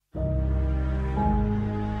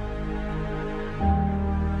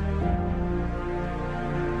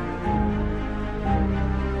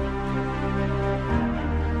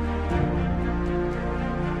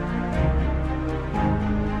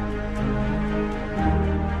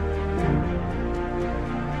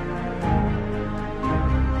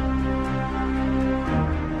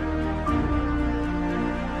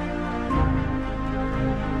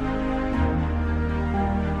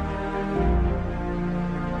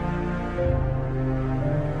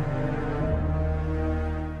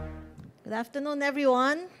Good afternoon,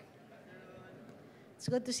 everyone. It's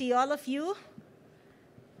good to see all of you.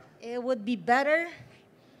 It would be better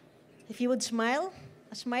if you would smile.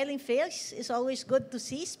 A smiling face is always good to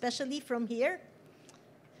see, especially from here.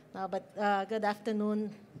 Good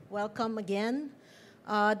afternoon. Welcome again.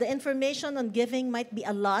 The information on giving might be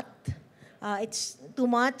a lot. It's too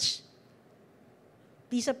much.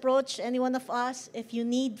 Please approach any one of us if you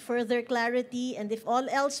need further clarity, and if all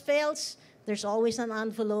else fails, there's always an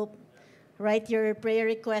envelope. Write your prayer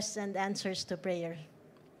requests and answers to prayer.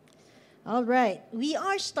 All right. We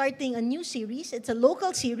are starting a new series. It's a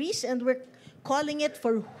local series, and we're calling it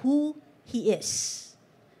For Who He Is.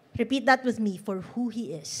 Repeat that with me, For Who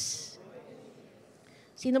He Is.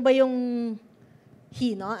 Sino ba yung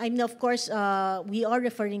He, no? I mean, of course, we are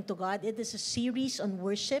referring to God. It is a series on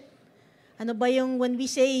worship. Ano ba yung when we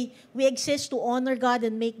say we exist to honor God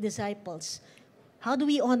and make disciples? How do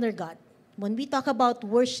we honor God? When we talk about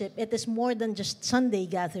worship, it is more than just Sunday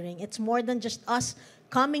gathering. It's more than just us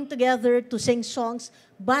coming together to sing songs.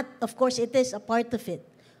 But, of course, it is a part of it.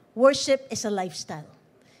 Worship is a lifestyle.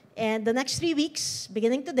 And the next 3 weeks,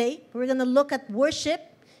 beginning today, we're going to look at worship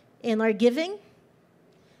in our giving,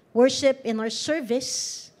 worship in our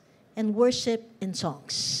service, and worship in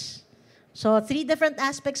songs. So 3 different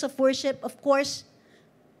aspects of worship. Of course,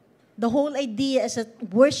 the whole idea is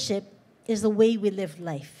that worship is the way we live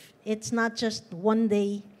life. It's not just one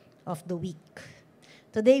day of the week.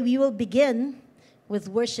 Today, we will begin with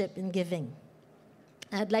worship and giving.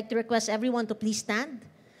 I'd like to request everyone to please stand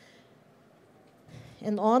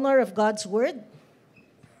in honor of God's word.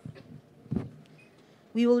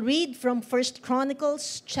 We will read from 1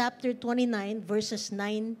 Chronicles chapter 29, verses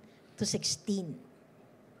 9 to 16.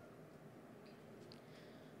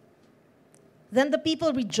 Then the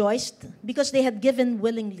people rejoiced because they had given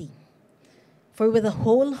willingly. For with a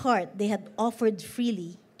whole heart they had offered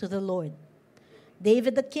freely to the Lord.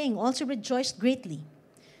 David the king also rejoiced greatly.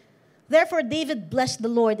 Therefore David blessed the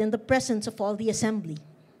Lord in the presence of all the assembly.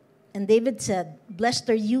 And David said, Blessed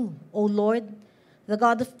are you, O Lord, the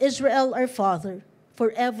God of Israel our Father,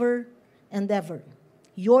 forever and ever.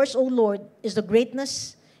 Yours, O Lord, is the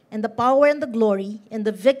greatness and the power and the glory and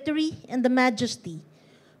the victory and the majesty.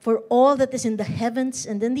 For all that is in the heavens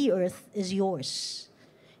and in the earth is yours.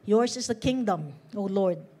 Yours is the kingdom, O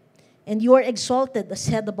Lord, and you are exalted as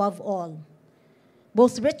head above all.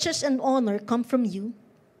 Both riches and honor come from you,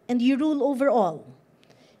 and you rule over all.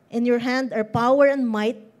 In your hand are power and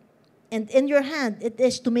might, and in your hand it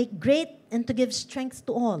is to make great and to give strength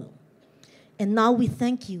to all. And now we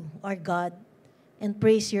thank you, our God, and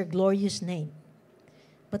praise your glorious name.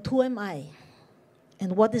 But who am I,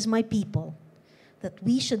 and what is my people, that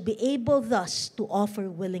we should be able thus to offer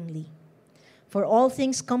willingly? For all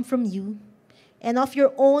things come from you, and of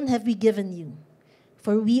your own have we given you.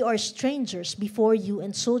 For we are strangers before you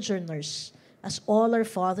and sojourners, as all our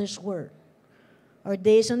fathers were. Our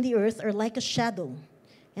days on the earth are like a shadow,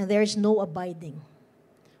 and there is no abiding.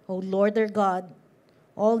 O Lord our God,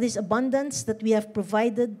 all this abundance that we have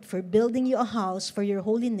provided for building you a house for your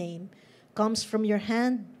holy name comes from your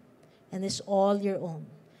hand and is all your own.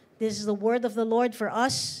 This is the word of the Lord for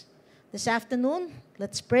us this afternoon.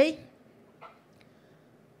 Let's pray.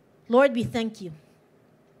 Lord, we thank you.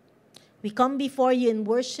 We come before you in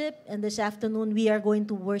worship, and this afternoon we are going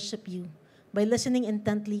to worship you by listening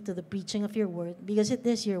intently to the preaching of your word, because it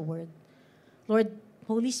is your word. Lord,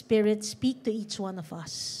 Holy Spirit, speak to each one of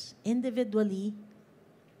us individually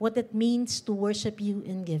what it means to worship you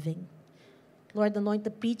in giving. Lord, anoint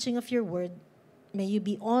the preaching of your word. May you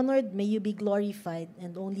be honored, may you be glorified,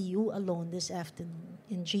 and only you alone this afternoon.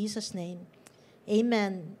 In Jesus' name,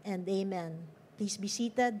 amen and amen. Please be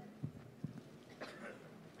seated.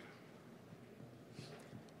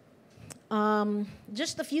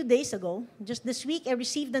 Just a few days ago, just this week, I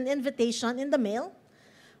received an invitation in the mail.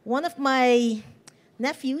 One of my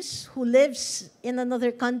nephews who lives in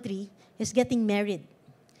another country is getting married.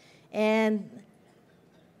 And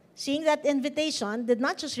seeing that invitation did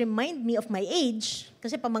not just remind me of my age,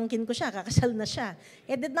 kasi pamangkin ko siya, kakasal na siya.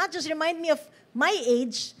 It did not just remind me of my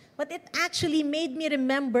age, but it actually made me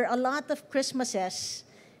remember a lot of Christmases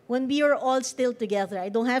when we were all still together. I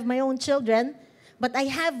don't have my own children, but I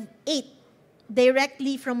have 8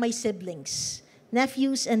 directly from my siblings,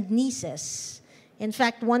 nephews and nieces. In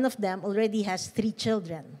fact, one of them already has 3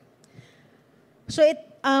 children. So it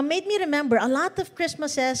made me remember a lot of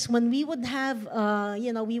Christmases when we would have,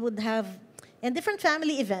 and different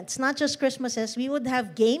family events, not just Christmases, we would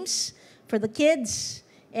have games for the kids.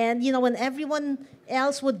 And, when everyone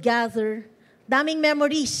else would gather, daming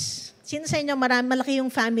memories. Sino sa inyo malaki yung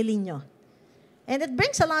family nyo? And it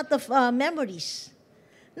brings a lot of memories.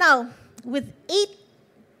 Now, with 8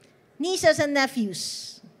 nieces and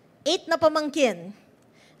nephews, 8 na pamangkin.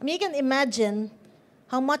 I mean, you can imagine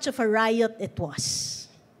how much of a riot it was.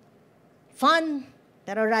 Fun,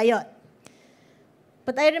 pero riot.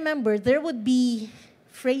 But I remember there would be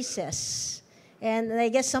phrases, and I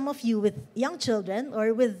guess some of you with young children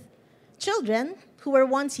or with children who were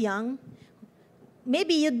once young,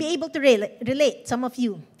 maybe you'd be able to relate, some of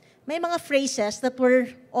you. May mga phrases that were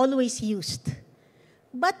always used.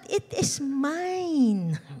 But it is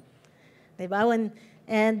mine. Diba?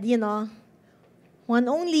 One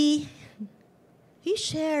only, you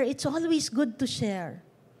share. It's always good to share.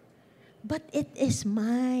 But it is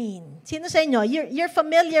mine. Sino sa inyo? You're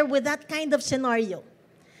familiar with that kind of scenario.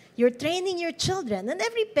 You're training your children, and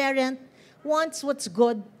every parent wants what's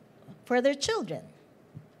good for their children.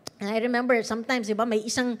 And I remember sometimes, diba, may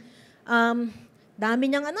isang dami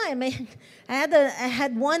niyang I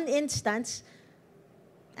had one instance,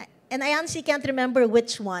 and I honestly can't remember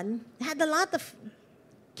which one. I had a lot of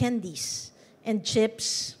candies and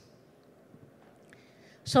chips.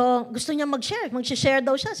 So, gusto niya mag-share. Mag-share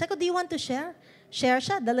daw siya. Sabi ko, do you want to share? Share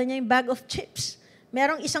siya. Dala niya yung bag of chips.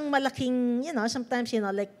 Merong isang malaking, sometimes,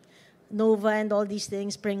 like Nova and all these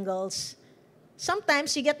things, Pringles.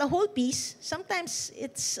 Sometimes you get a whole piece. Sometimes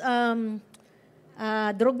it's drug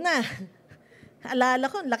na. Alala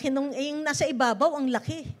ko, laki yung nasa ibabaw, ang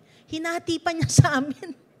laki. Hinati pa niya sa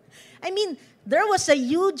amin. I mean, there was a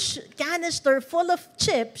huge canister full of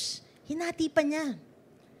chips. Hinati pa niya.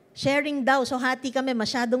 Sharing daw. So hati kami,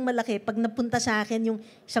 masyadong malaki. Pag napunta sa akin yung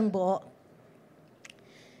isang buo.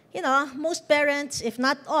 Most parents, if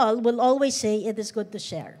not all, will always say it is good to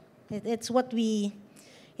share. It's what we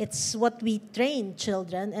train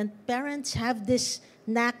children, and parents have this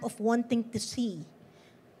knack of wanting to see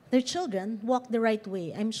their children walk the right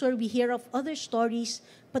way. I'm sure we hear of other stories,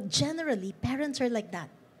 but generally, parents are like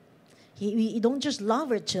that. You don't just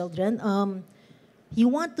love our children, you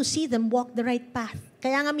want to see them walk the right path.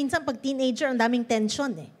 Kaya nga minsan pag teenager, ang daming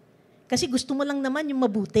tension eh. Kasi gusto mo lang naman yung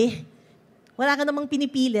mabuti. Wala ka namang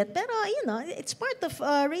pinipilit. Pero, it's part of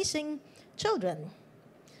raising children.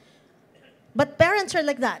 But parents are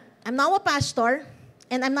like that. I'm now a pastor,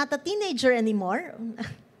 and I'm not a teenager anymore.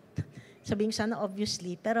 Sabihin sana,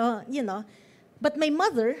 obviously. Pero, but my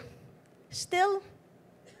mother still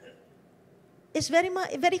is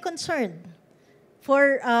very concerned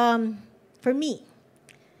for me.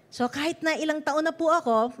 So kahit na ilang taon na po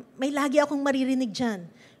ako, may lagi akong maririnig dyan.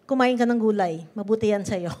 Kumain ka ng gulay, mabuti yan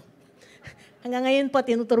sa'yo. Hanggang ngayon po,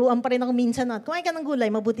 tinuturuan pa rin ako minsan na, kumain ka ng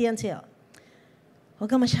gulay, mabuti yan sa'yo. Huwag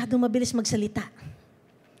ka masyadong mabilis magsalita.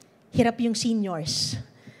 Hirap yung seniors.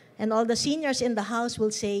 And all the seniors in the house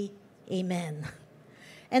will say, Amen.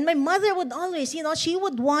 And my mother would always, she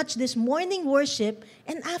would watch this morning worship,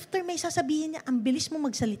 and after may sasabihin niya, ang bilis mo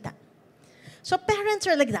magsalita. So parents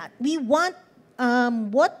are like that. We want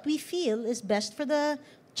what we feel is best for the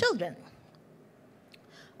children.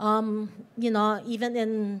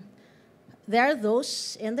 Even there are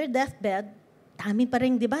those in their deathbed, dami pa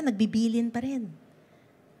rin, di ba, nagbibilin pa rin.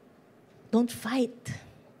 Don't fight.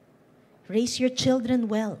 Raise your children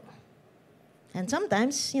well. And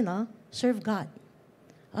sometimes, serve God.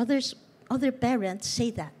 Other parents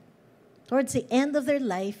say that. Towards the end of their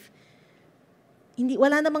life,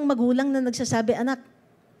 wala namang magulang na nagsasabi, anak,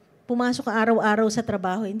 pumasok ka araw-araw sa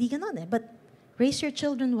trabaho. Hindi ganon eh. But raise your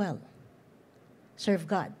children well. Serve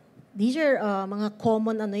God. These are mga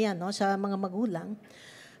common sa mga magulang.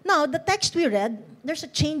 Now, the text we read, there's a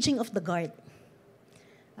changing of the guard.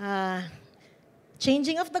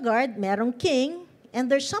 Changing of the guard, merong king, and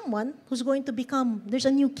there's someone who's going to there's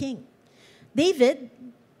a new king. David,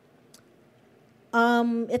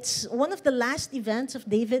 it's one of the last events of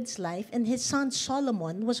David's life, and his son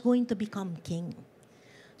Solomon was going to become king.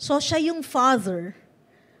 So siya yung father,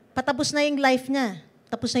 patapos na yung life niya,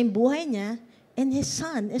 tapos na yung buhay niya, and his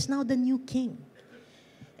son is now the new king.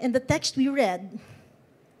 And the text we read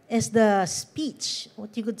is the speech,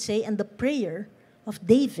 what you could say, and the prayer of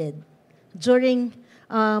David during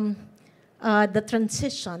the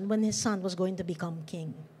transition when his son was going to become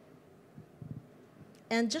king.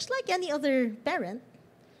 And just like any other parent,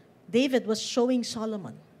 David was showing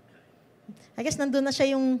Solomon. I guess nandun na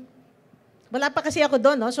siya yung, wala pa kasi ako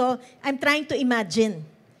doon, no? So I'm trying to imagine.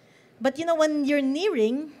 But when you're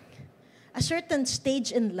nearing a certain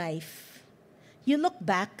stage in life, you look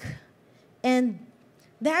back and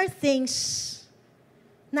there are things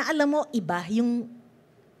na alam mo iba yung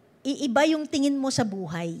tingin mo sa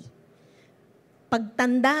buhay.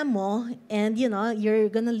 Pagtanda mo and you're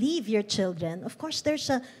gonna leave your children, of course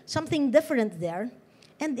there's something different there.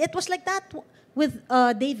 And it was like that with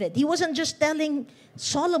David. He wasn't just telling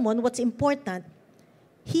Solomon what's important.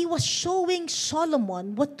 He was showing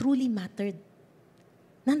Solomon what truly mattered.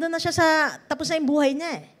 Nandun na siya tapos na yung buhay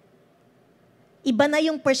niya eh. Iba na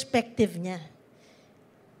yung perspective niya.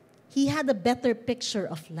 He had a better picture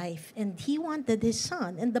of life, and he wanted his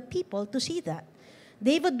son and the people to see that.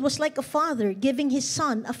 David was like a father giving his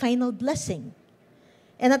son a final blessing.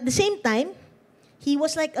 And at the same time, he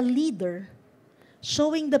was like a leader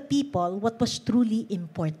showing the people what was truly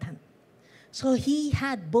important. So he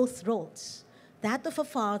had both roles, that of a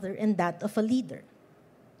father and that of a leader.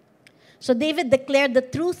 So David declared the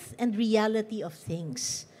truth and reality of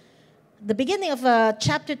things. The beginning of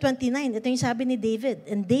chapter 29, ito yung sabi ni David.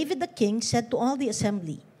 And David the king said to all the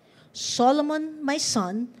assembly, Solomon, my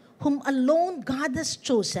son, whom alone God has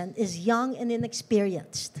chosen, is young and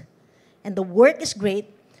inexperienced. And the work is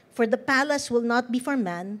great, for the palace will not be for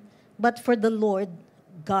man, but for the Lord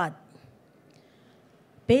God.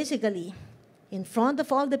 Basically, in front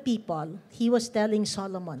of all the people, he was telling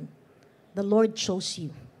Solomon, the Lord chose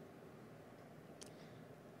you.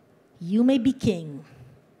 You may be king.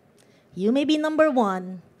 You may be number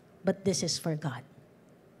one, but this is for God.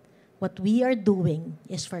 What we are doing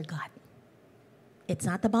is for God. It's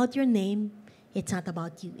not about your name. It's not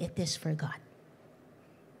about you. It is for God.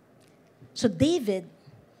 So David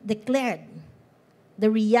declared the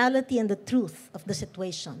reality and the truth of the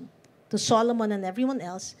situation to Solomon and everyone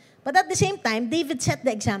else. But at the same time, David set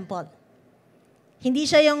the example. Hindi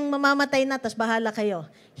siya yung mamamatay na, tas bahala kayo.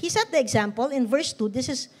 He set the example in verse 2. This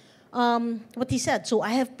is what he said. So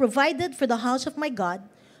I have provided for the house of my God,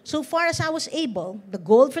 so far as I was able, the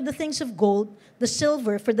gold for the things of gold, the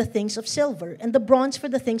silver for the things of silver, and the bronze for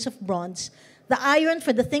the things of bronze, the iron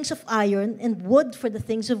for the things of iron, and wood for the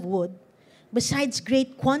things of wood, besides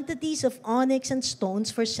great quantities of onyx and stones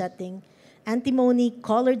for setting, antimony,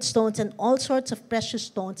 colored stones, and all sorts of precious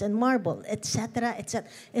stones, and marble, etc., etc.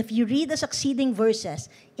 If you read the succeeding verses,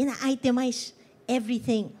 ina-itemize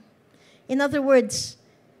everything. In other words,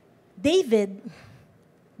 David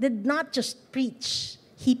did not just preach.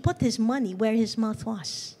 He put his money where his mouth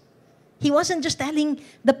was. He wasn't just telling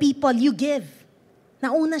the people, you give.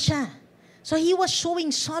 Nauna siya. So he was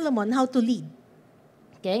showing Solomon how to lead.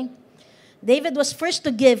 Okay? David was first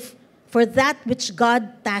to give for that which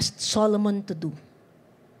God tasked Solomon to do.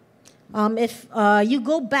 If you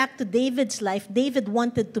go back to David's life, David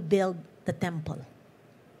wanted to build the temple.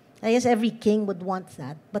 I guess every king would want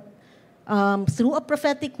that. But through a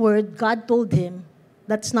prophetic word, God told him,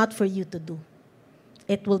 that's not for you to do.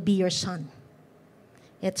 It will be your son.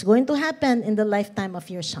 It's going to happen in the lifetime of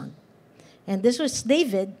your son. And this was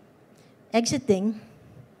David exiting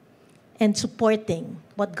and supporting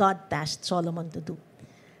what God tasked Solomon to do.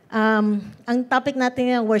 Ang topic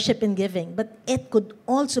natin ay worship and giving, but it could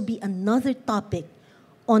also be another topic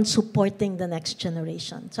on supporting the next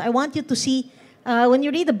generation. So I want you to see, when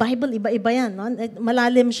you read the Bible, iba-iba yan, no?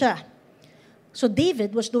 Malalim siya. So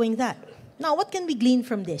David was doing that. Now, what can we glean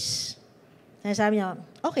from this? And sabi niya,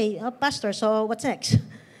 okay, Pastor, so what's next?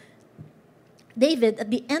 David, at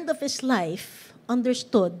the end of his life,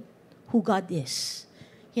 understood who God is.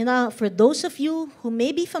 You know, for those of you who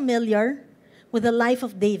may be familiar with the life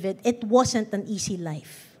of David, it wasn't an easy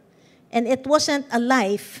life. And it wasn't a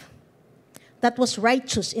life that was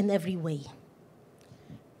righteous in every way.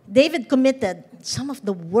 David committed some of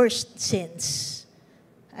the worst sins.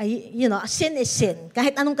 Sin is sin.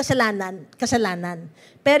 Kahit anong kasalanan.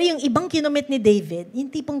 Pero yung ibang kinumit ni David, yung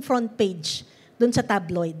tipong front page dun sa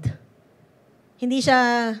tabloid. Hindi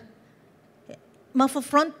siya,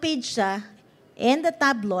 front page siya in the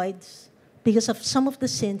tabloids because of some of the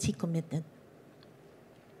sins he committed.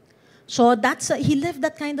 So he lived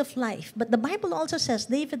that kind of life. But the Bible also says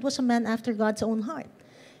David was a man after God's own heart.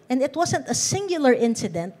 And it wasn't a singular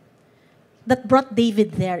incident that brought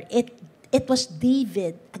David there. It was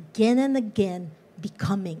David again and again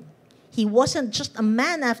becoming. He wasn't just a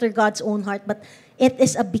man after God's own heart, but it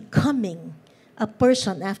is a becoming a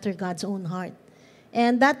person after God's own heart.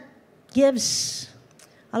 And that gives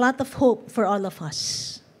a lot of hope for all of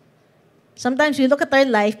us. Sometimes we look at our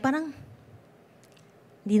life, parang,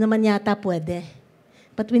 di naman yata pwede.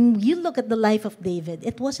 But when you look at the life of David,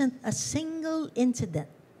 it wasn't a single incident,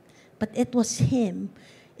 but it was him.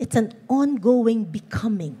 It's an ongoing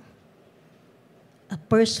becoming a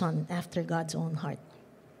person after God's own heart.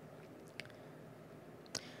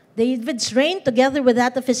 David's reign, together with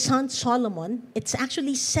that of his son Solomon, it's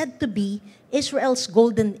actually said to be Israel's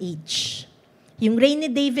golden age. Yung reign ni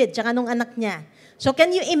David, tsaka nung anak niya. So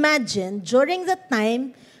can you imagine, during that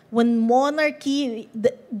time, when monarchy,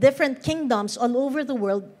 the different kingdoms all over the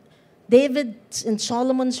world, David's and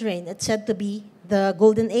Solomon's reign, it's said to be the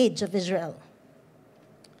golden age of Israel.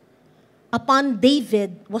 Upon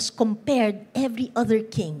David was compared every other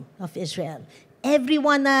king of Israel.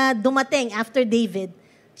 Everyone na dumating after David,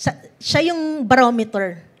 siya yung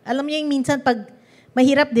barometer. Alam niyo yung minsan pag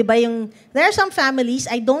mahirap, di ba, there are some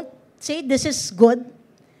families, I don't say this is good,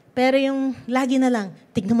 pero yung lagi na lang,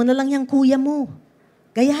 tignan mo na lang yung kuya mo.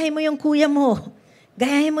 Gayahin mo yung kuya mo.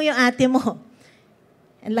 Gayahin mo yung ate mo.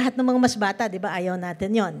 And lahat ng mga mas bata, di ba, ayaw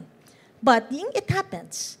natin yon. But it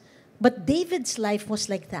happens. But David's life was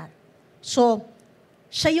like that. So,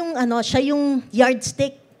 siya yung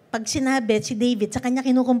yardstick. Pag sinabi si David, sa kanya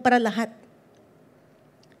kinukumpara lahat.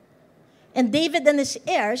 And David and his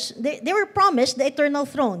heirs, they were promised the eternal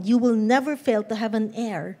throne. You will never fail to have an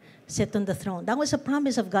heir sit on the throne. That was a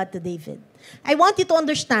promise of God to David. I want you to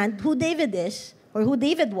understand who David is, or who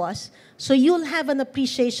David was, so you'll have an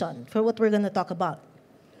appreciation for what we're going to talk about.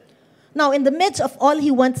 Now, in the midst of all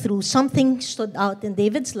he went through, something stood out in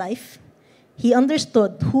David's life. He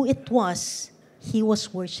understood who it was he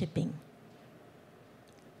was worshiping.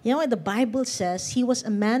 You know what the Bible says? He was a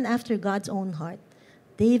man after God's own heart.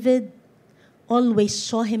 David always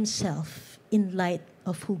saw himself in light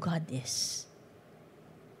of who God is.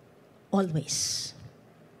 Always.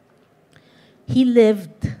 He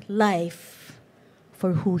lived life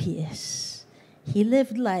for who he is. He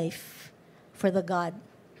lived life for the God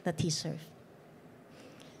that he served.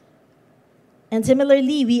 And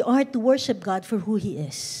similarly, we are to worship God for who he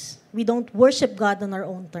is. We don't worship God on our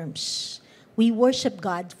own terms. We worship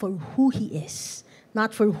God for who he is.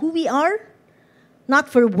 Not for who we are, not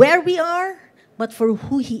for where we are, but for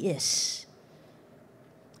who he is.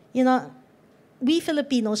 You know, we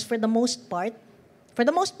Filipinos, for the most part,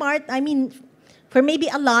 I mean, for maybe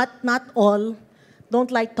a lot, not all, don't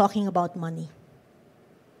like talking about money.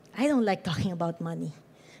 I don't like talking about money.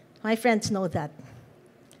 My friends know that.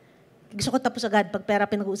 Gusto ko tapos agad pag pera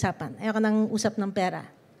pinag-uusapan. Ayoko nang usap ng pera.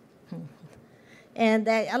 And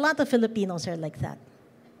a lot of Filipinos are like that.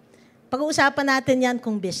 Pag-uusapan natin yan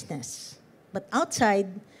kung business. But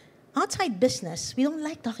outside business, we don't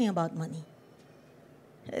like talking about money.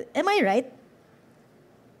 Am I right?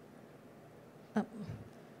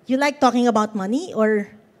 You like talking about money?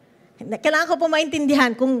 Or kailangan ko po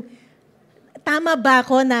maintindihan kung tama ba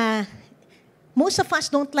ako na most of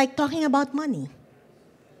us don't like talking about money.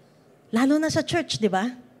 Lalo na sa church, di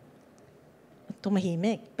ba?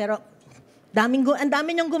 Tumahimik. Pero ang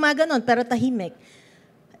dami niyong gumaganon, pero tahimik.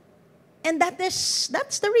 And that's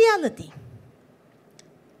the reality.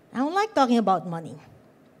 I don't like talking about money.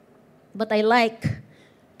 But I like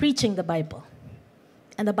preaching the Bible.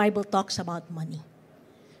 And the Bible talks about money.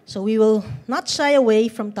 So we will not shy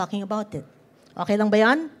away from talking about it. Okay lang ba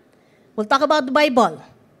yan? We'll talk about the Bible.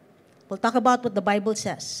 We'll talk about what the Bible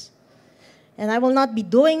says. And I will not be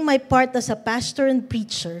doing my part as a pastor and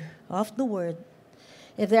preacher of the Word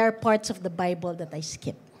if there are parts of the Bible that I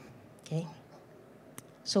skip. Okay?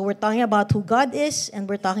 So we're talking about who God is and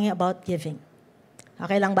we're talking about giving.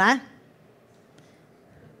 Okay lang ba?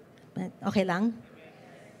 Okay lang?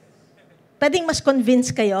 Pwedeng mas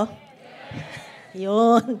convince kayo?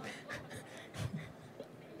 Yun.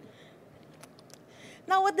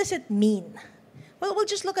 Now, what does it mean? Well, we'll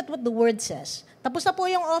just look at what the Word says. Tapos na po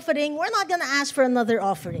yung offering. We're not gonna ask for another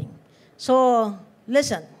offering. So,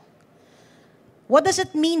 listen. What does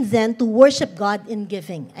it mean then to worship God in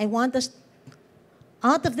giving? I want us,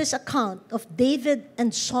 out of this account of David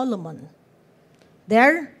and Solomon,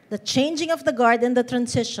 the changing of the guard and the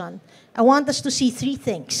transition, I want us to see three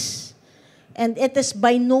things. And it is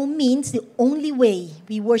by no means the only way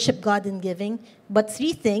we worship God in giving, but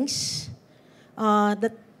three things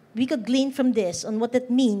that we could glean from this on what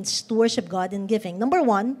it means to worship God in giving. Number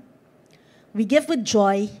one, we give with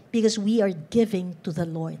joy because we are giving to the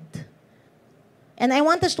Lord. And I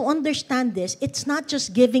want us to understand this. It's not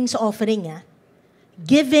just giving sa offering.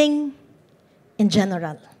 Giving in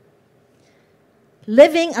general.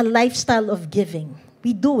 Living a lifestyle of giving.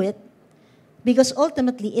 We do it because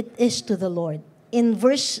ultimately it is to the Lord. In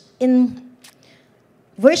verse 9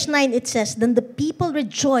 it says, "Then the people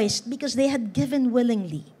rejoiced because they had given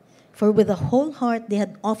willingly. For with a whole heart they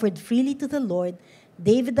had offered freely to the Lord.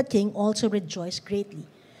 David the king also rejoiced greatly."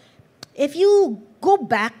 If you go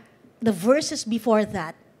back the verses before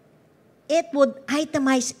that, it would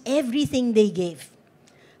itemize everything they gave.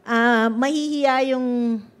 Mahihiya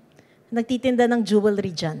yung nagtitinda ng jewelry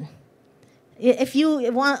dyan. If you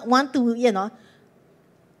want to,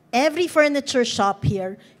 every furniture shop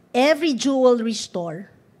here, every jewelry store,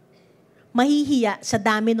 mahihiya sa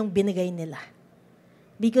dami nung binigay nila.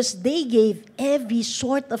 Because they gave every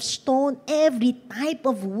sort of stone, every type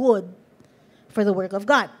of wood for the work of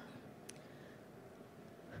God.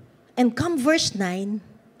 And come verse 9,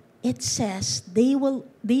 it says they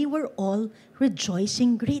were all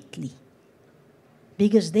rejoicing greatly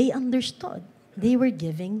because they understood they were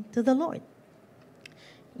giving to the Lord.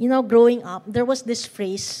 You know, growing up, there was this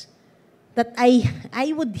phrase that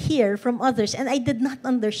I would hear from others and I did not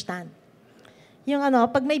understand. Yung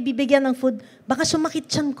pag may bibigyan ng food, baka sumakit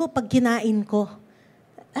tiyan ko pag kinain ko.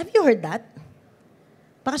 Have you heard that?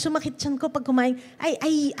 Baka sumakit tiyan ko pag kumain.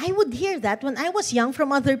 I would hear that when I was young from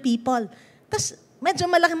other people. Tas medyo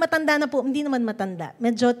malaki matanda na po, hindi naman matanda.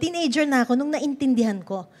 Medyo teenager na ako nung naintindihan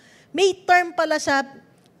ko. May term pala sa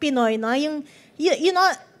Pinoy, no? Yung, you know,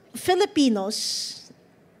 Filipinos,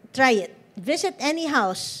 try it. Visit any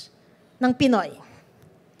house ng Pinoy.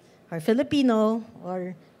 Or Filipino,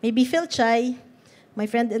 or maybe Philchay. My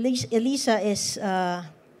friend Elisa is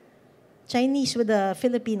Chinese with a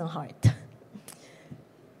Filipino heart.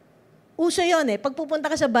 Uso yun eh. Pag pupunta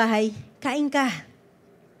ka sa bahay, kain ka.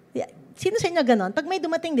 Sino sa inyo ganon? Pag may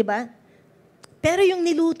dumating, di ba? Pero yung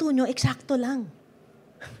niluto nyo, eksakto lang.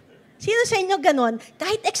 Sino sa inyo ganon?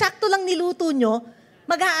 Kahit eksakto lang niluto nyo,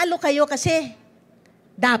 mag-aalo kayo kasi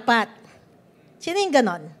dapat. Sino yung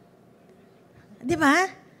ganon? Di ba?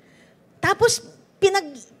 Tapos,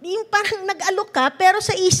 yung parang nag-alok ka, pero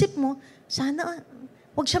sa isip mo, sana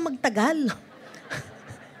huwag siya magtagal.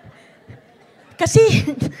 Kasi,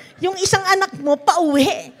 yung isang anak mo,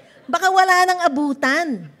 pauwi. Baka wala nang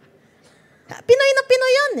abutan. Pinoy na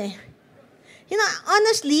Pinoy yun eh. You know,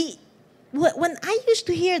 honestly, when I used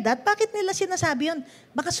to hear that, bakit nila sinasabi yun?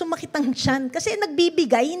 Baka sumakit ang tiyan. Kasi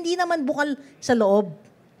nagbibigay, hindi naman bukal sa loob.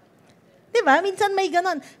 Diba? Minsan may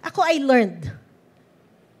ganon. Ako, I learned.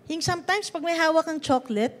 Yung sometimes, pag may hawak ang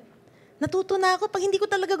chocolate, natuto na ako, pag hindi ko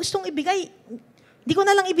talaga gustong ibigay, hindi ko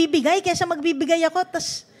na lang ibibigay kaysa magbibigay ako,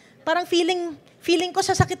 tas parang feeling ko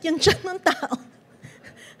sasakit yung tiyan ng tao.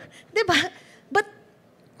 Diba? But,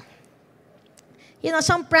 you know,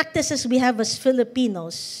 some practices we have as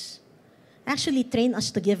Filipinos actually train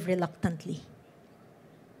us to give reluctantly.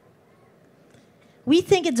 We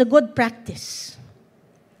think it's a good practice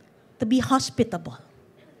to be hospitable.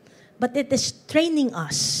 But it is training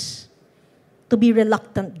us to be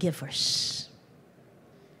reluctant givers.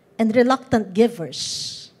 And reluctant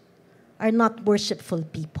givers are not worshipful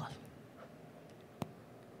people.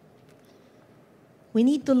 We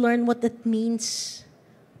need to learn what it means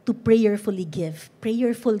to prayerfully give.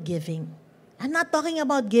 Prayerful giving. I'm not talking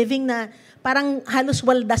about giving na parang halos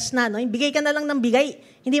waldas na, no? Bigay ka na lang ng bigay,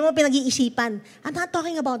 hindi mo pinag-iisipan. I'm not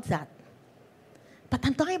talking about that. But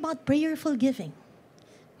I'm talking about prayerful giving.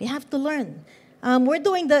 We have to learn.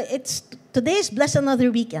 Today is Bless Another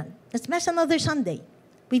Weekend. It's Bless Another Sunday.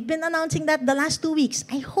 We've been announcing that the last 2 weeks.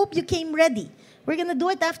 I hope you came ready. We're going to do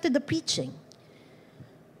it after the preaching.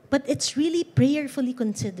 But it's really prayerfully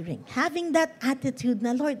considering. Having that attitude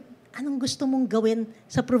na, Lord, anong gusto mong gawin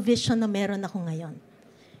sa provision na meron ako ngayon?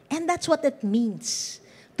 And that's what it means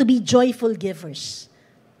to be joyful givers.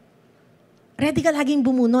 Ready ka laging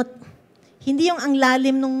bumunot. Hindi yung ang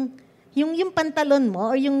lalim nung yung pantalon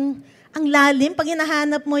mo or yung ang lalim pag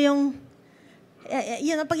hinahanap mo yung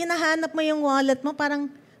pag hinahanap mo yung wallet mo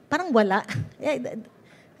parang wala.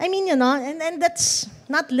 I mean, and that's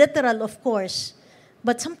not literal, of course.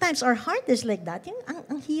 But sometimes our heart is like that. Yung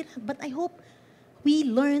ang hirap. But I hope we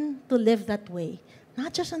learn to live that way.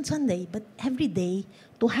 Not just on Sunday, but every day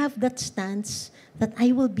to have that stance that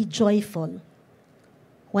I will be joyful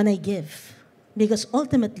when I give. Because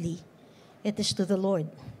ultimately, it is to the Lord.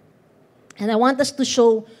 And I want us to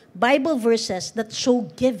show Bible verses that show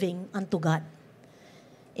giving unto God.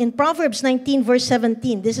 In Proverbs 19, verse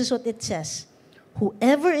 17, this is what it says.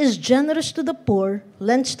 Whoever is generous to the poor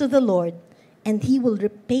lends to the Lord, and He will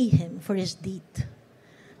repay him for his deed.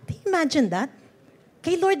 Do you imagine that?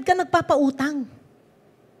 Kay Lord ka nagpapautang.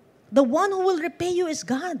 The one who will repay you is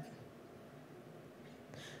God.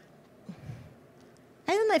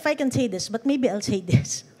 I don't know if I can say this, but maybe I'll say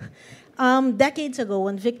this. Decades ago,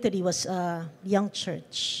 when Victory was a young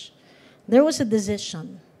church, there was a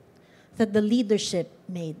decision that the leadership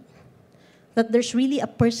made that there's really a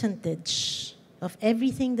percentage of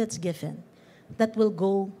everything that's given that will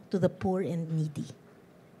go to the poor and needy.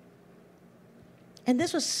 And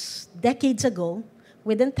this was decades ago.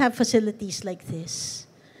 We didn't have facilities like this.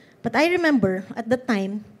 But I remember at the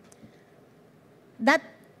time, that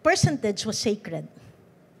percentage was sacred.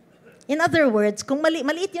 In other words, kung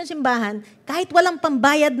maliit yung simbahan, kahit walang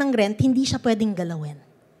pambayad ng rent, hindi siya pwedeng galawin.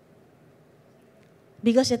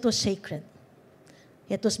 Because it was sacred.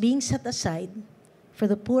 It was being set aside for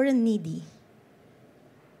the poor and needy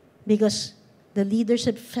because the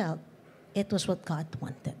leadership felt it was what God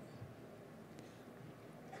wanted.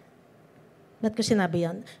 Ba't ko sinabi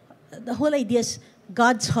yan? The whole idea is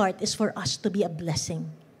God's heart is for us to be a blessing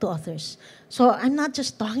to others. So I'm not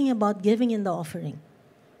just talking about giving in the offering.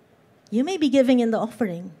 You may be giving in the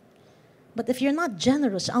offering, but if you're not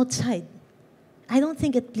generous outside, I don't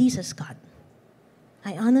think it pleases God.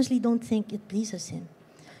 I honestly don't think it pleases Him.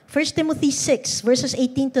 1 Timothy 6, verses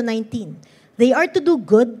 18 to 19. They are to do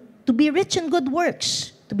good, to be rich in good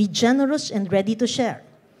works, to be generous and ready to share,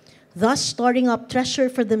 thus storing up treasure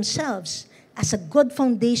for themselves as a good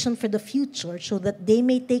foundation for the future, so that they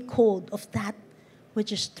may take hold of that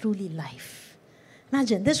which is truly life.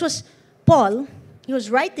 Imagine, this was Paul. He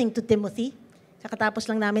was writing to Timothy. Kakatapos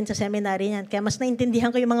lang namin sa seminary niyan, kaya mas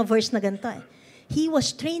naintindihan ko yung mga verse na ganito eh. He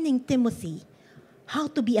was training Timothy how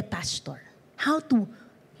to be a pastor, how to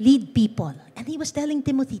lead people. And he was telling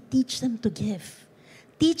Timothy, teach them to give.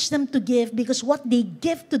 Teach them to give, because what they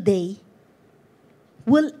give today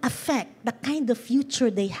will affect the kind of future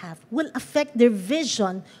they have, will affect their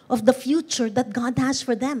vision of the future that God has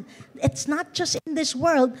for them. It's not just in this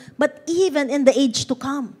world, but even in the age to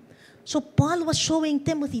come. So Paul was showing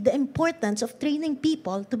Timothy the importance of training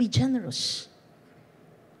people to be generous.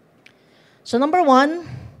 So number 1,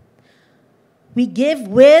 we give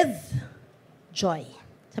with joy.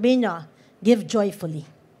 Sabihin nyo, give joyfully.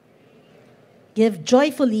 Give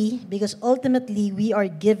joyfully, because ultimately we are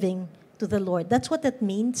giving to the Lord. That's what that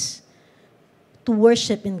means, to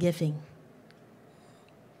worship in giving.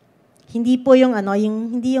 Hindi po yung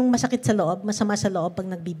hindi yung masakit sa loob, masama sa loob pag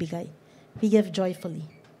nagbibigay. We give joyfully.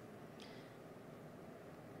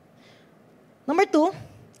 Number 2,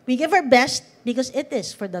 we give our best because it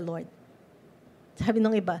is for the Lord. Sabi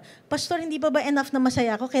nung iba, Pastor, hindi pa ba enough na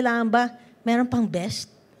masaya ako? Kailangan ba meron pang best?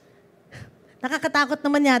 Nakakatakot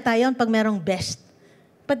naman yata yun pag merong best.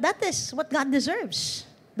 But that is what God deserves,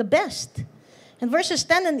 the best. In verses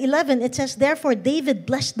 10 and 11, it says, Therefore David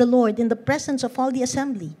blessed the Lord in the presence of all the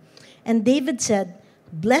assembly. And David said,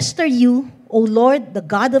 Blessed are you, O Lord, the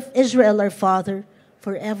God of Israel our Father,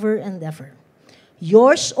 forever and ever.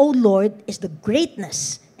 Yours, O Lord, is the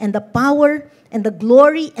greatness and the power and the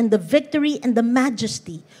glory and the victory and the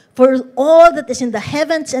majesty. For all that is in the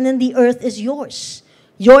heavens and in the earth is yours.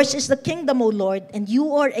 Yours is the kingdom, O Lord, and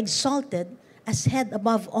you are exalted as head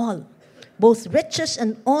above all. Both riches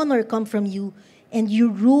and honor come from you, and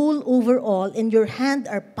you rule over all. In your hand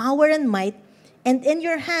are power and might, and in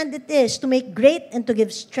your hand it is to make great and to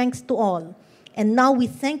give strength to all. And now we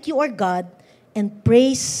thank you, our God, and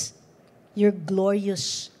praise your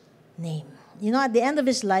glorious name. You know, at the end of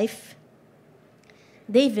his life,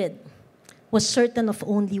 David was certain of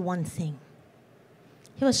only one thing.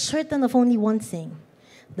 He was certain of only one thing: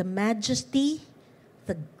 the majesty,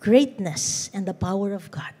 the greatness, and the power of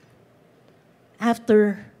God.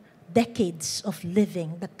 After decades of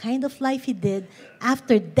living the kind of life he did,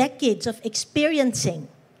 after decades of experiencing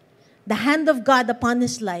the hand of God upon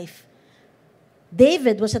his life,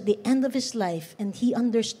 David was at the end of his life and he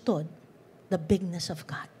understood the bigness of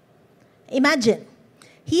God. Imagine,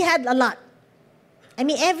 he had a lot. I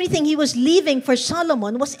mean, everything he was leaving for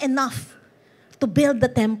Solomon was enough to build the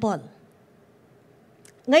temple.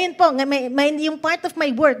 Ngayon po, yung part of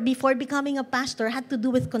my work before becoming a pastor had to do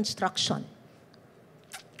with construction.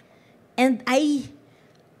 And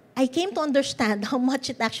I came to understand how much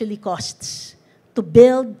it actually costs to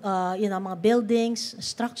build, mga buildings,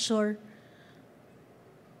 structure.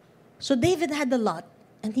 So David had a lot,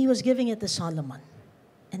 and he was giving it to Solomon.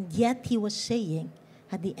 And yet he was saying,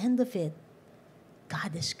 at the end of it,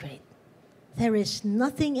 God is great. There is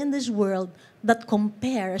nothing in this world that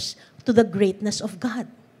compares to the greatness of God.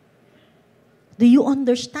 Do you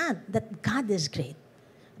understand that God is great?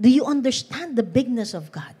 Do you understand the bigness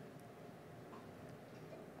of God?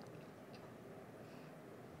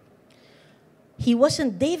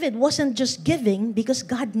 David wasn't just giving because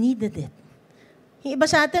God needed it. Yung iba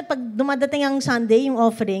sa atin, pag dumadating ang Sunday, yung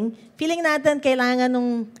offering, feeling natin kailangan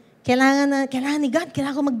ni God,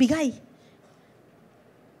 kailangan ko magbigay.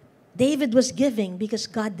 David was giving because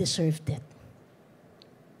God deserved it.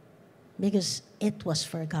 Because it was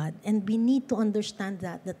for God. And we need to understand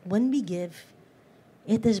that when we give,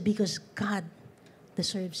 it is because God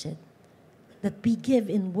deserves it. That we give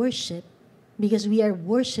in worship because we are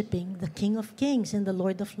worshiping the King of Kings and the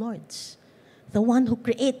Lord of Lords. The one who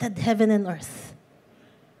created heaven and earth.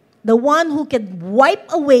 The one who can wipe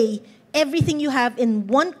away everything you have in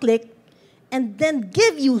one click and then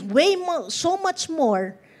give you so much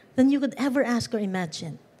more than you could ever ask or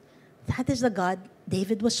imagine. That is the God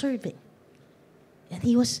David was serving. And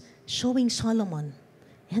he was showing Solomon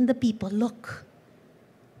and the people, look,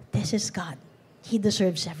 this is God. He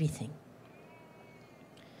deserves everything.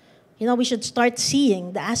 We should start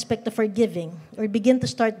seeing the aspect of our giving or begin to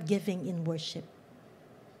start giving in worship.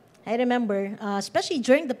 I remember, especially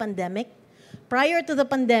during the pandemic, prior to the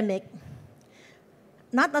pandemic,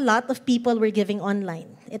 not a lot of people were giving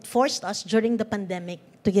online. It forced us during the pandemic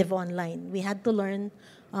to give online. We had to learn,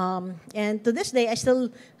 and to this day, I still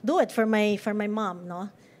do it for my mom, no?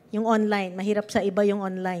 Yung online, mahirap sa iba yung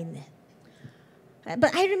online.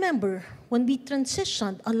 But I remember when we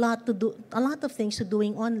transitioned a lot of things to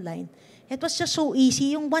doing online. It was just so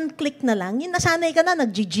easy, yung one click na lang. Yung nasanay ka na,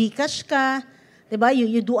 nag-Gcash ka, 'di ba?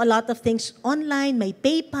 You do a lot of things online, may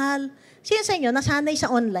PayPal. Sino sa inyo nasanay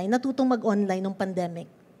sa online, natutong mag-online nung pandemic?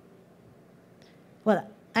 Wala.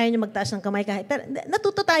 Ayaw niyo magtaas ng kamay kahit. Pero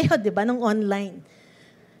natuto tayo, 'di ba, nung online.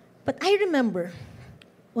 But I remember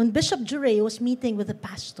when Bishop Jure was meeting with the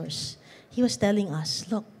pastors, he was telling us,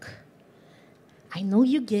 look, I know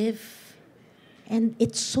you give, and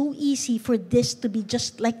it's so easy for this to be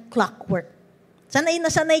just like clockwork. Sanay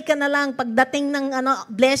na sanay ka na lang pagdating ng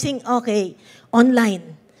blessing, okay,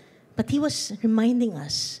 online. But he was reminding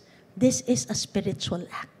us, this is a spiritual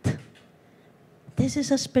act. This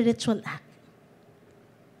is a spiritual act.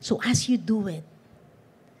 So as you do it,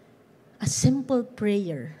 a simple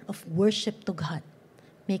prayer of worship to God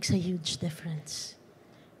makes a huge difference.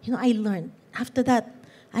 I learned, after that,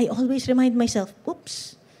 I always remind myself,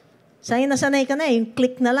 oops, sanay ka na, yung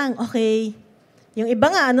click na lang, okay. Yung iba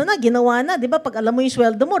nga, ginawa na, di ba? Pag alam mo yung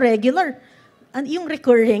sweldo mo, regular. Yung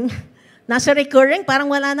recurring, nasa recurring, parang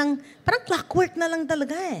parang clockwork na lang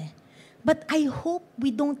talaga eh. But I hope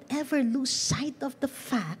we don't ever lose sight of the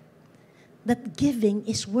fact that giving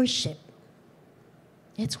is worship.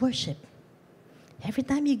 It's worship. Every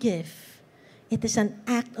time you give, it is an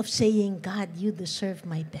act of saying, God, you deserve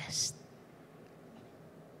my best.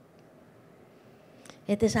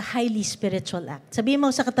 It is a highly spiritual act. Sabihin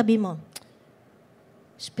mo sa katabi mo,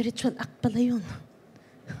 spiritual act pala yun.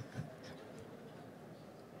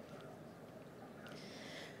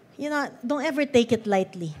 Don't ever take it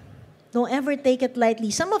lightly. Don't ever take it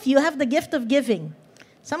lightly. Some of you have the gift of giving.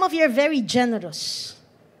 Some of you are very generous.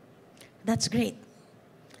 That's great.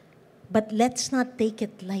 But let's not take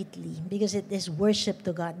it lightly because it is worship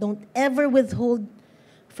to God. Don't ever withhold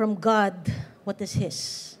from God what is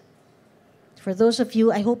His. For those of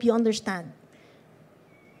you, I hope you understand.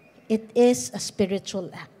 It is a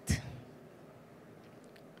spiritual act.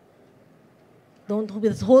 Don't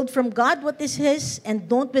withhold from God what is His, and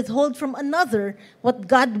don't withhold from another what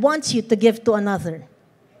God wants you to give to another.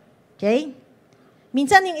 Okay?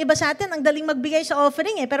 Minsan, yung iba sa atin, ang daling magbigay sa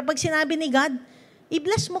offering eh. Pero pag sinabi ni God,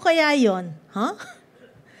 i-bless mo kaya yon? Huh?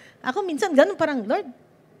 Ako minsan, ganun parang, Lord,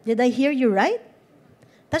 did I hear you right?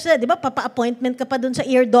 Tapos, di ba, papa-appointment ka pa dun sa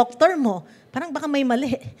ear doctor mo. Parang baka may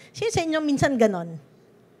mali. Sino sa inyo minsan ganon?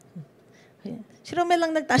 Si Romel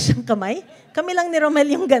lang nagtaas ng kamay? Kami lang ni Romel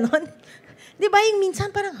yung ganon? Di ba yung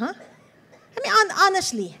minsan parang, I mean,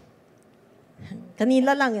 honestly,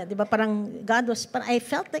 kanila lang, di ba, parang I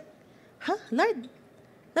felt like, Lord,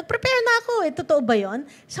 nag-prepare na ako. Totoo ba yun?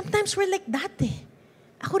 Sometimes we're like that eh.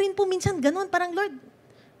 Ako rin po minsan ganon, parang Lord,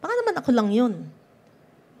 baka naman ako lang yun.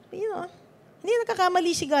 Hindi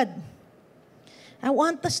nakakamali si God. I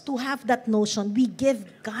want us to have that notion. We give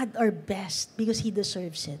God our best because He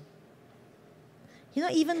deserves it.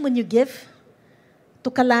 Even when you give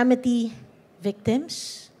to calamity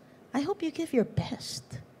victims, I hope you give your best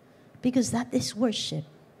because that is worship.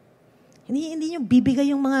 Hindi nyo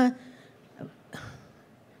bibigay yung mga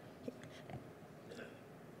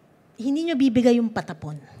hindi nyo bibigay yung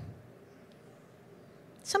patapon.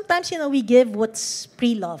 Sometimes, we give what's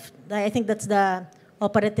pre-loved. I think that's the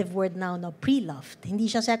operative word now, pre-loved. Hindi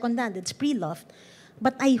siya second-hand, it's pre-loved.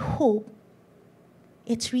 But I hope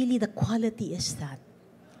it's really the quality is that.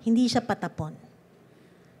 Hindi siya patapon.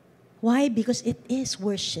 Why? Because it is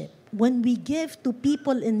worship. When we give to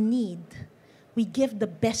people in need, we give the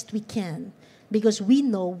best we can because we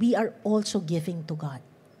know we are also giving to God.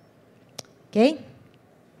 Okay?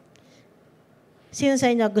 Sino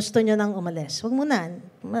sa inyo gusto nyo nang umalis? Huwag muna.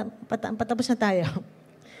 Patapos na tayo.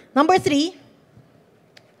 Number 3.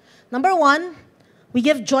 Number 1, we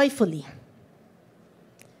give joyfully.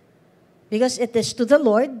 Because it is to the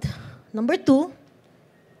Lord. Number 2,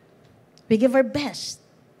 we give our best.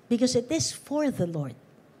 Because it is for the Lord.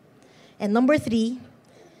 And number 3,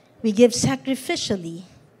 we give sacrificially.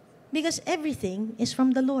 Because everything is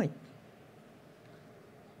from the Lord.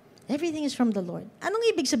 Everything is from the Lord. Anong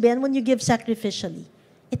ibig sabihin when you give sacrificially?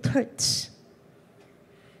 It hurts.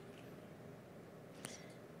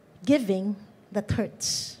 Giving that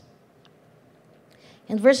hurts.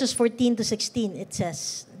 In verses 14 to 16, it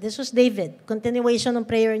says, this was David, continuation ng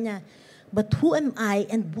prayer niya. But who am I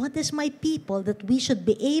and what is my people that we should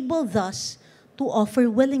be able thus to offer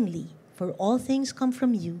willingly? For all things come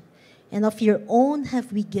from you, and of your own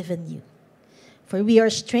have we given you. For we are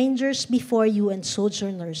strangers before you and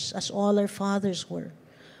sojourners, as all our fathers were.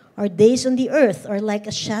 Our days on the earth are like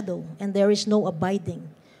a shadow, and there is no abiding.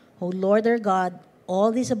 O Lord our God,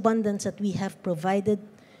 all this abundance that we have provided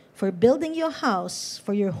for building your house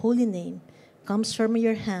for your holy name comes from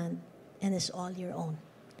your hand and is all your own.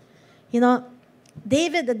 You know,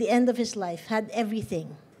 David at the end of his life had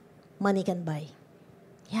everything money can buy.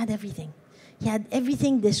 He had everything. He had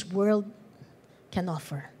everything this world can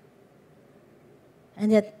offer.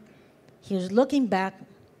 And yet, he was looking back,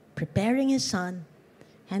 preparing his son,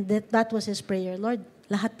 and that was his prayer, Lord,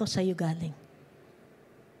 lahat to sa'yo galing.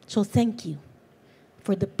 So thank you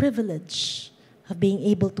for the privilege of being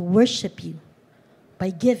able to worship you by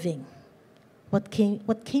giving what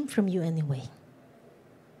came from you anyway.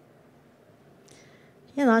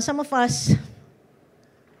 You know, some of us,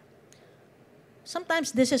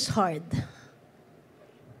 sometimes this is hard.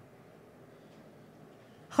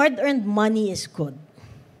 Hard-earned money is good.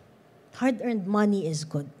 Hard-earned money is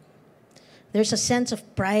good. There's a sense of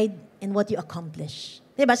pride in what you accomplish.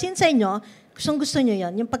 Diba? Since sa inyo, gusto nyo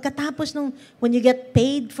yan. Yung pagkatapos nung, when you get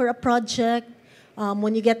paid for a project,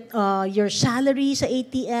 when you get your salary sa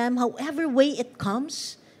ATM, however way it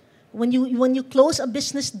comes, when you close a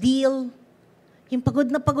business deal, yung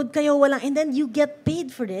pagod na pagod kayo, walang, and then you get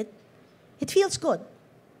paid for it, it feels good.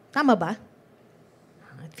 Tama ba?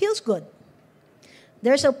 It feels good.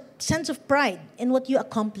 There's a sense of pride in what you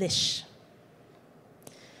accomplish.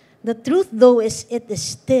 The truth, though, is it is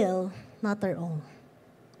still not our own.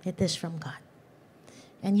 It is from God.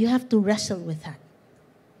 And you have to wrestle with that.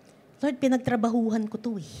 Lord, pinagtrabahuhan ko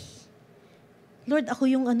to eh. Lord, ako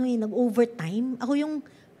yung nag-overtime. Ako yung,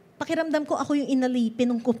 pakiramdam ko, ako yung inalipin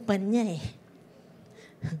ng kumpanya eh.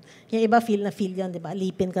 Yung iba feel yan, di ba?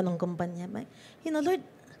 Alipin ka ng kumpanya. You know, Lord,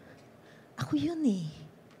 ako yun eh.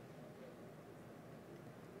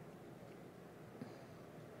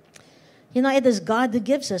 You know, it is God who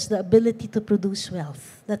gives us the ability to produce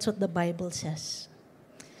wealth. That's what the Bible says.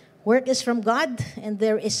 Work is from God, and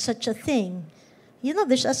there is such a thing. You know,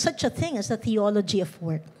 there's such a thing as the theology of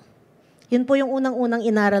work. Yun po yung unang-unang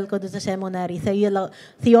inaral ko doon sa seminary,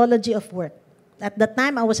 theology of work. At that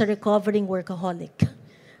time, I was a recovering workaholic.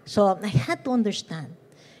 So I had to understand.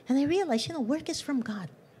 And I realized, you know, work is from God.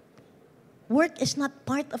 Work is not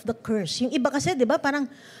part of the curse. Yung iba kasi, di ba, parang,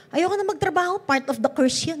 ayoko na magtrabaho, part of the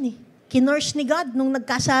curse yan eh. Kinurse ni God nung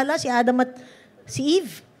nagkasala si Adam at si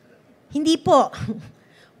Eve. Hindi po.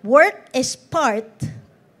 Work is part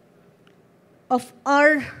of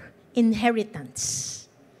our inheritance.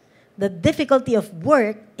 The difficulty of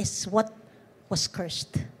work is what was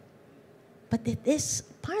cursed. But it is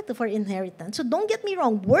part of our inheritance. So don't get me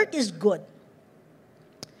wrong, work is good.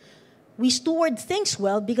 We steward things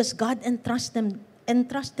well because God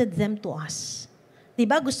entrusted them to us.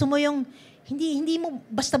 Diba? Gusto mo yung hindi mo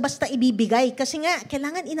basta-basta ibibigay kasi nga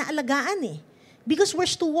kailangan inaalagaan eh. Because we're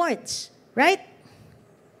stewards, right?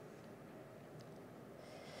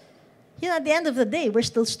 You know, at the end of the day, we're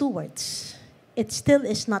still stewards. It still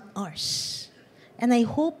is not ours. And I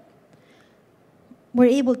hope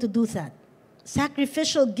we're able to do that.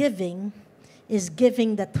 Sacrificial giving is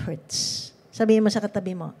giving that hurts. Sabihin mo sa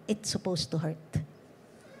katabi mo, it's supposed to hurt.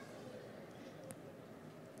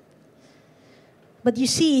 But you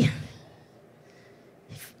see,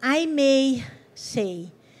 if I may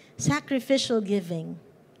say, sacrificial giving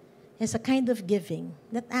is a kind of giving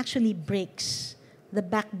that actually breaks the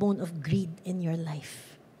backbone of greed in your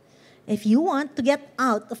life. If you want to get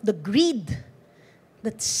out of the greed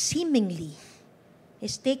that seemingly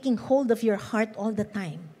is taking hold of your heart all the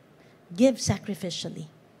time, give sacrificially.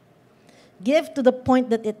 Give to the point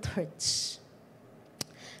that it hurts.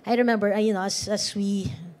 I remember, you know, as we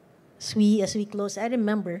close, I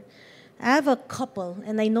remember, I have a couple,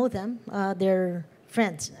 and I know them, they're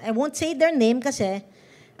friends. I won't say their name kasi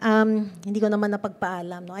hindi ko naman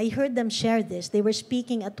napagpaalam. No? I heard them share this. They were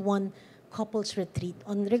speaking at one couples retreat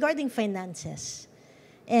regarding finances.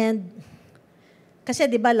 And kasi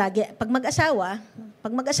 'di ba lagi pag mag-asawa,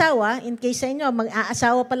 in case sa inyo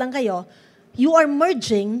mag-aasawa pa lang kayo, you are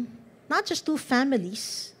merging not just two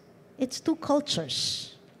families, it's two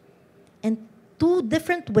cultures and two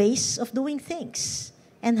different ways of doing things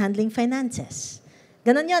and handling finances.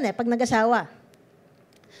 Ganon 'yon pag nag-asawa.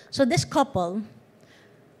 So this couple,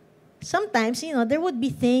 sometimes, you know, there would be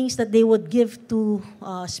things that they would give to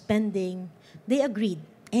spending. They agreed.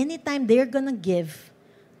 Anytime they're gonna give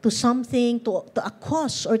to something, to a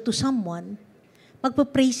cause or to someone,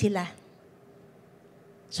 magpa-pray sila.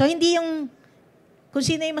 So, hindi yung, kung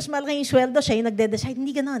sino yung mas malaki yung sweldo, siya yung nagde-decide.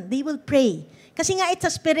 Hindi ganon. They will pray. Kasi nga, it's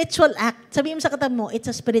a spiritual act. Sabihin mo sa katabi mo, it's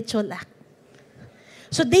a spiritual act.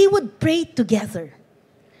 So, they would pray together.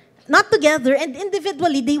 Not together, and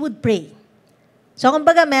individually, they would pray. So,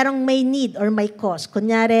 kumbaga, merong may need or may cause.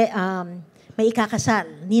 Kunyari, may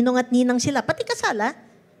ikakasal. Ninong at ninang sila. Pati kasal,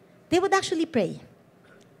 they would actually pray.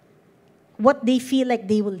 What they feel like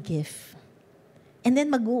they will give. And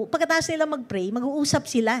then, pagkatapos nila mag-pray, mag-uusap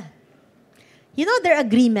sila. You know their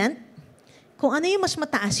agreement? Kung ano yung mas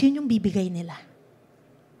mataas, yun yung bibigay nila.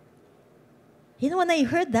 You know, when I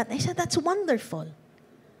heard that, I said, that's wonderful.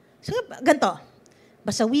 So, ganito.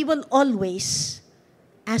 Basta we will always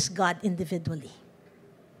ask God individually.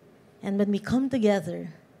 And when we come together,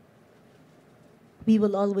 we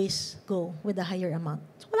will always go with a higher amount.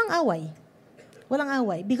 So, walang away. Walang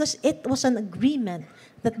away. Because it was an agreement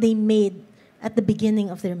that they made at the beginning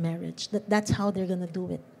of their marriage. That's how they're gonna do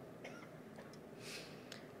it.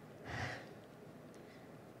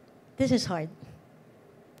 This is hard.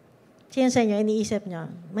 Sino sa inyo, iniisip niyo,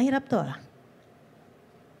 mahirap to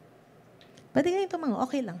Pwede ganito mga,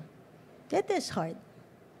 okay lang. It is hard.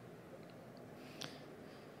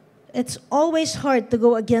 It's always hard to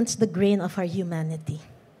go against the grain of our humanity.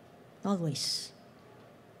 Always.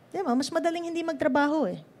 Diba? Mas madaling hindi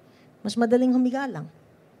magtrabaho Mas madaling humiga lang.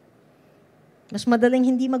 Mas madaling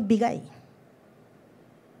hindi magbigay.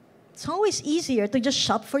 It's always easier to just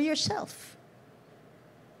shop for yourself.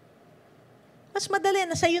 Mas madali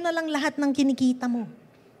na sa'yo na lang lahat ng kinikita mo.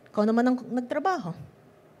 Ikaw naman ang nagtrabaho.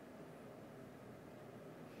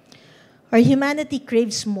 Our humanity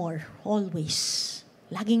craves more, always.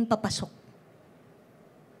 Laging papasok.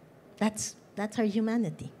 That's our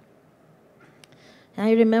humanity. And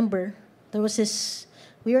I remember, there was this,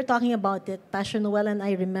 we were talking about it, Pastor Noel and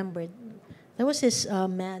I remembered, there was this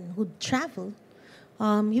man who traveled.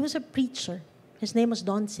 He was a preacher. His name was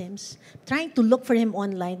Don Sims. Trying to look for him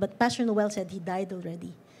online, but Pastor Noel said he died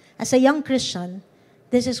already. As a young Christian,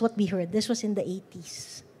 this is what we heard. This was in the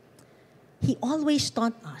 80s. He always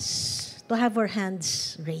taught us to have our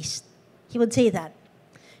hands raised. He would say that.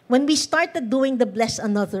 When we started doing the bless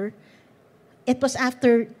another, it was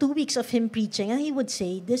after 2 weeks of him preaching, and he would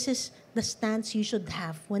say, this is the stance you should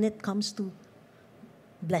have when it comes to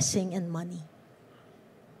blessing and money.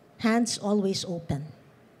 Hands always open.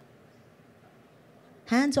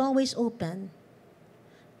 Hands always open.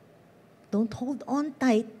 Don't hold on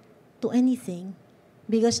tight to anything,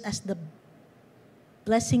 because as the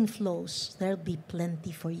blessing flows, there'll be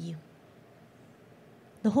plenty for you.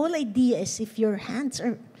 The whole idea is if your hands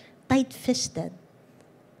are tight-fisted,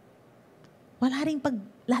 wala rin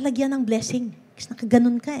paglalagyan ng blessing. Kasi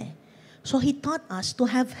nakaganon ka So he taught us to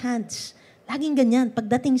have hands. Laging ganyan,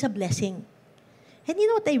 pagdating sa blessing. And you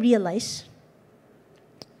know what I realized?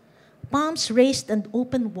 Palms raised and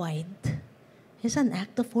open wide is an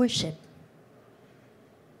act of worship.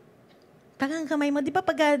 Tagang kamay mo, di ba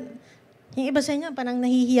yung iba sa inyo, parang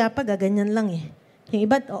nahihiya pa, gaganyan lang Yung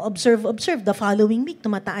iba, observe, the following week,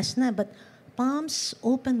 tumataas na. But palms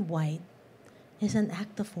open wide is an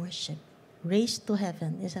act of worship. Raised to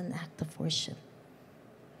heaven is an act of worship.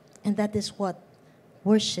 And that is what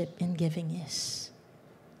worship in giving is.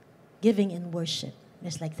 Giving in worship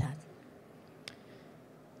is like that.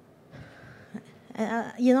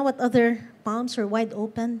 You know what other palms are wide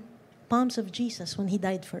open? Palms of Jesus when He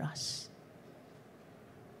died for us.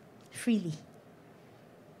 Freely.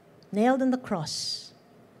 Nailed on the cross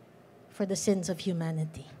for the sins of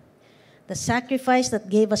humanity. The sacrifice that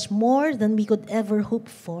gave us more than we could ever hope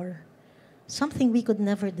for. Something we could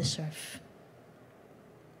never deserve.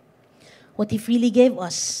 What He freely gave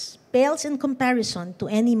us pales in comparison to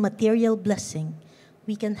any material blessing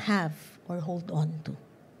we can have or hold on to.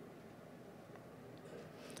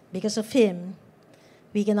 Because of Him,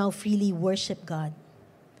 we can now freely worship God.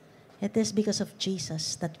 It is because of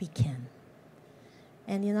Jesus that we can.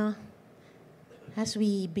 And you know, as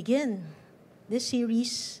we begin this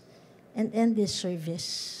series and end this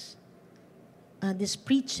service, this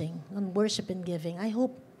preaching on worship and giving, I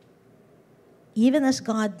hope, even as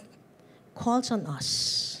God calls on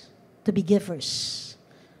us to be givers,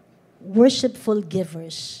 worshipful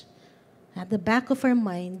givers, at the back of our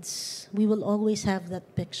minds, we will always have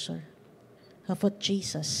that picture of what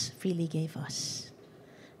Jesus freely gave us.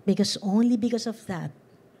 Because only because of that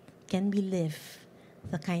can we live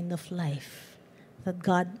the kind of life that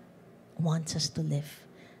God wants us to live.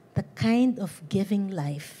 The kind of giving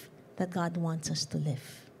life that God wants us to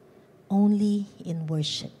live. Only in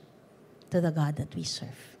worship to the God that we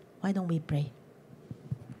serve. Why don't we pray?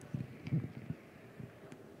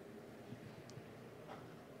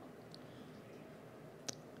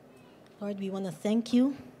 Lord, we want to thank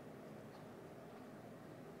you.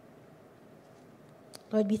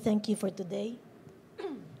 Lord, we thank you for today.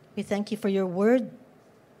 We thank you for your word.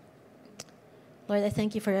 Lord, I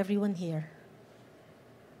thank you for everyone here.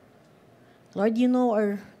 Lord, you know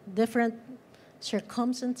our different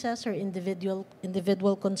circumstances or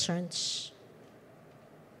individual concerns.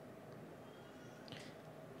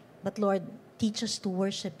 But Lord, teach us to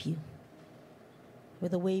worship you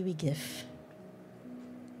with the way we give.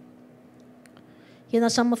 You know,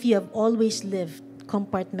 some of you have always lived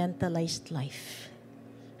compartmentalized life.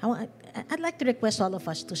 I'd like to request all of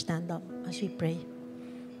us to stand up as we pray.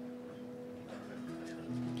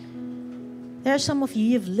 There are some of you,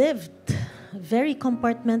 you've lived very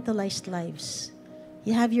compartmentalized lives.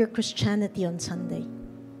 You have your Christianity on Sunday.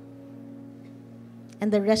 And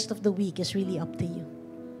the rest of the week is really up to you.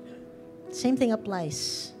 Same thing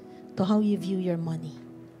applies to how you view your money.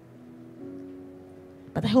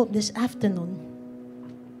 But I hope this afternoon,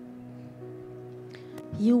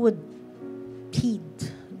 you would heed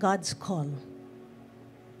God's call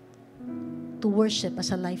to worship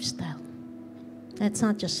as a lifestyle. And it's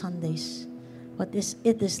not just Sundays, but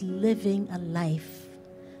it is living a life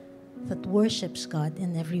that worships God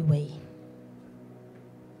in every way.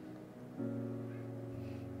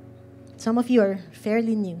 Some of you are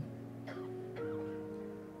fairly new,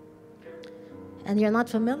 and you're not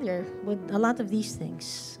familiar with a lot of these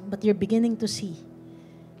things, but you're beginning to see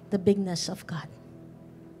the bigness of God.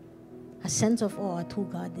 A sense of awe at who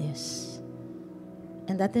God is.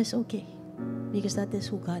 And that is okay, because that is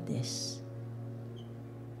who God is.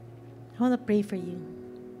 I want to pray for you.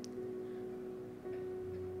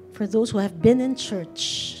 For those who have been in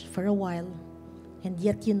church for a while, and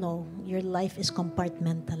yet you know your life is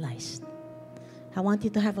compartmentalized. I want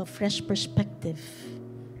you to have a fresh perspective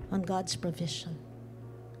on God's provision.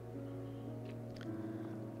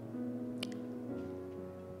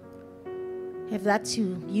 If that's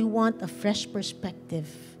you, you want a fresh perspective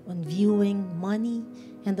on viewing money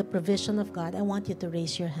and the provision of God, I want you to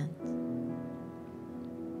raise your hand.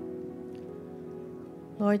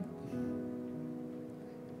 Lord,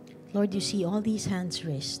 you see all these hands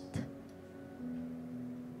raised.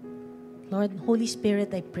 Lord, Holy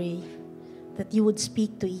Spirit, I pray that you would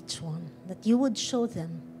speak to each one, that you would show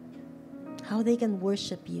them how they can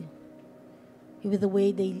worship you with the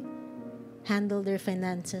way they handle their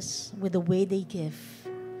finances, with the way they give,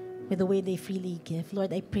 with the way they freely give.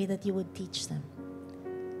 Lord, I pray that you would teach them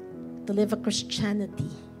to live a Christianity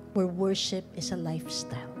where worship is a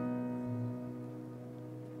lifestyle.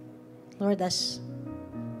 Lord, as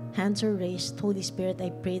hands are raised, Holy Spirit, I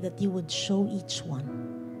pray that you would show each one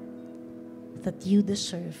that you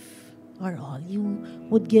deserve our all. You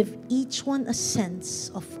would give each one a sense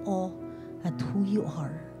of awe at who you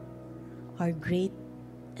are, our great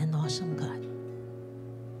and awesome God.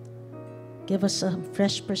 Give us a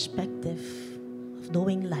fresh perspective of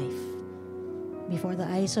doing life before the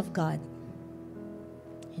eyes of God.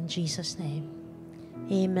 In Jesus' name,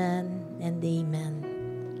 amen and amen.